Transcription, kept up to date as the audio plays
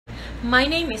My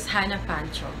name is Hannah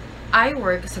Pancho. I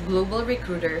work as a global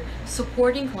recruiter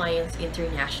supporting clients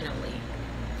internationally.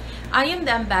 I am the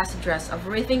Ambassadress of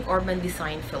Rethink Urban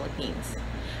Design Philippines.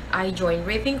 I joined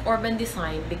Rethink Urban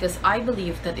Design because I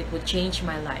believed that it would change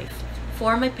my life,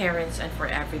 for my parents and for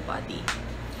everybody.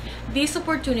 This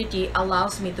opportunity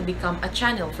allows me to become a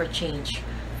channel for change,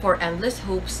 for endless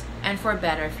hopes, and for a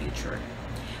better future.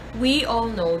 We all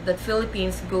know that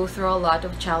Philippines go through a lot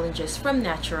of challenges from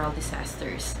natural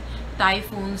disasters,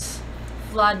 typhoons,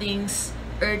 floodings,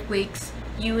 earthquakes,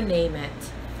 you name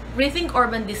it. Rethink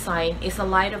Urban Design is a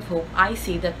light of hope I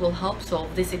see that will help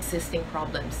solve these existing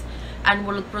problems and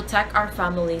will protect our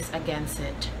families against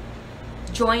it.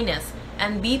 Join us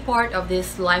and be part of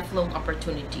this lifelong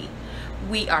opportunity.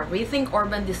 We are Rethink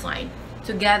Urban Design.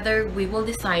 Together, we will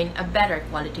design a better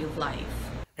quality of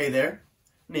life. Hey there,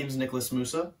 name's Nicholas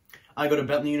Moosa. I go to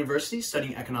Bentley University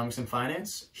studying economics and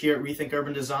finance. Here at Rethink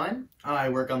Urban Design, I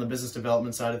work on the business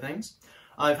development side of things.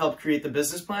 I've helped create the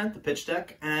business plan, the pitch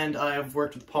deck, and I've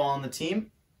worked with Paul and the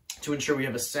team to ensure we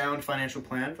have a sound financial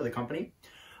plan for the company.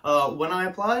 When I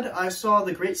applied, I saw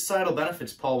the great societal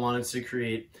benefits Paul wanted to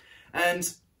create.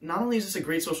 And not only is this a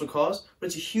great social cause, but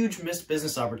it's a huge missed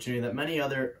business opportunity that many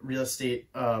other real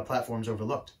estate platforms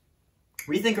overlooked.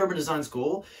 Rethink Urban Design's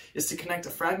goal is to connect a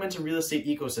fragmented real estate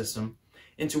ecosystem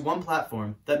into one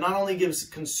platform that not only gives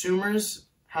consumers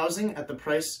housing at the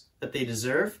price that they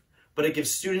deserve, but it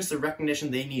gives students the recognition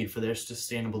they need for their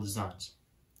sustainable designs.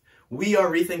 We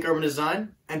are Rethink Urban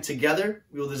Design, and together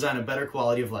we will design a better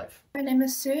quality of life. My name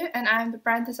is Sue, and I am the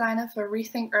brand designer for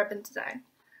Rethink Urban Design.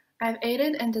 I have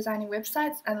aided in designing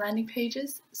websites and landing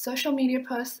pages, social media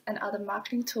posts, and other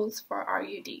marketing tools for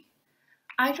RUD.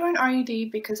 I joined RUD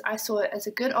because I saw it as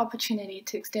a good opportunity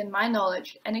to extend my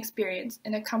knowledge and experience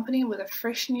in a company with a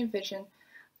fresh new vision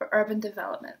for urban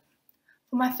development.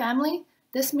 For my family,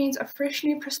 this means a fresh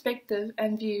new perspective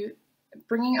and view,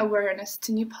 bringing awareness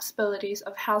to new possibilities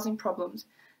of housing problems,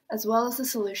 as well as the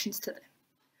solutions to them.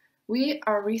 We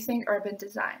are Rethink Urban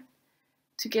Design.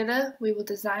 Together, we will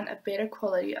design a better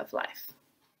quality of life.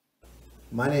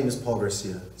 My name is Paul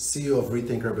Garcia, CEO of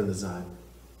Rethink Urban Design.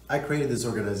 I created this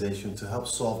organization to help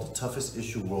solve the toughest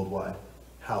issue worldwide,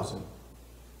 housing.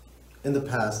 In the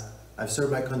past, I've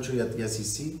served my country at the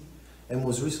SEC and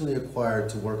was recently acquired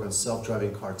to work on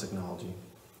self-driving car technology.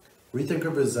 Rethink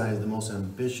Urban Design is the most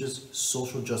ambitious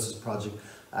social justice project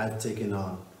I've taken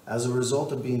on as a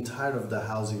result of being tired of the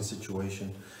housing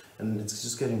situation, and it's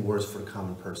just getting worse for the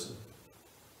common person.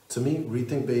 To me,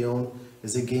 Rethink Bayonne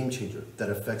is a game changer that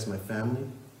affects my family,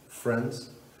 friends,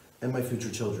 and my future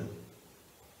children.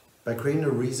 By creating a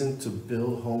reason to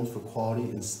build homes for quality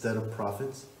instead of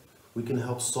profits, we can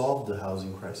help solve the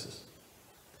housing crisis.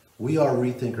 We are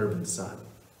Rethink Urban Design,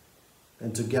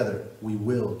 and together we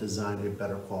will design a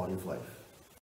better quality of life.